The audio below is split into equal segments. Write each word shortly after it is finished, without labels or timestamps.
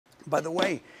By the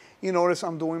way, you notice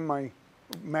I'm doing my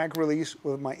mag release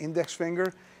with my index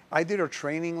finger. I did a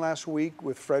training last week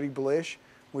with Freddie Blish.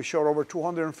 We shot over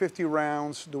 250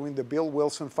 rounds doing the Bill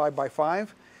Wilson 5x5.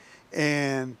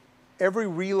 And every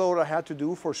reload I had to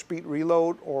do for speed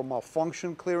reload or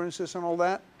malfunction clearances and all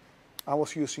that, I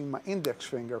was using my index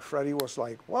finger. Freddie was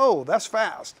like, whoa, that's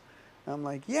fast. I'm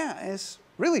like, yeah, it's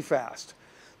really fast.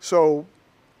 So,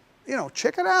 you know,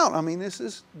 check it out. I mean,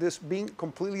 this being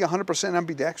completely 100%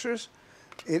 ambidextrous,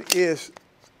 it is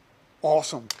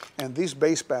awesome. And these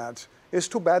base pads, it's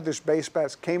too bad these base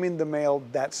pads came in the mail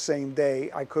that same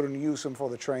day. I couldn't use them for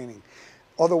the training.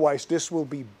 Otherwise, this will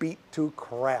be beat to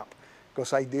crap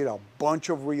because I did a bunch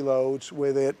of reloads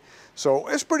with it. So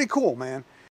it's pretty cool, man.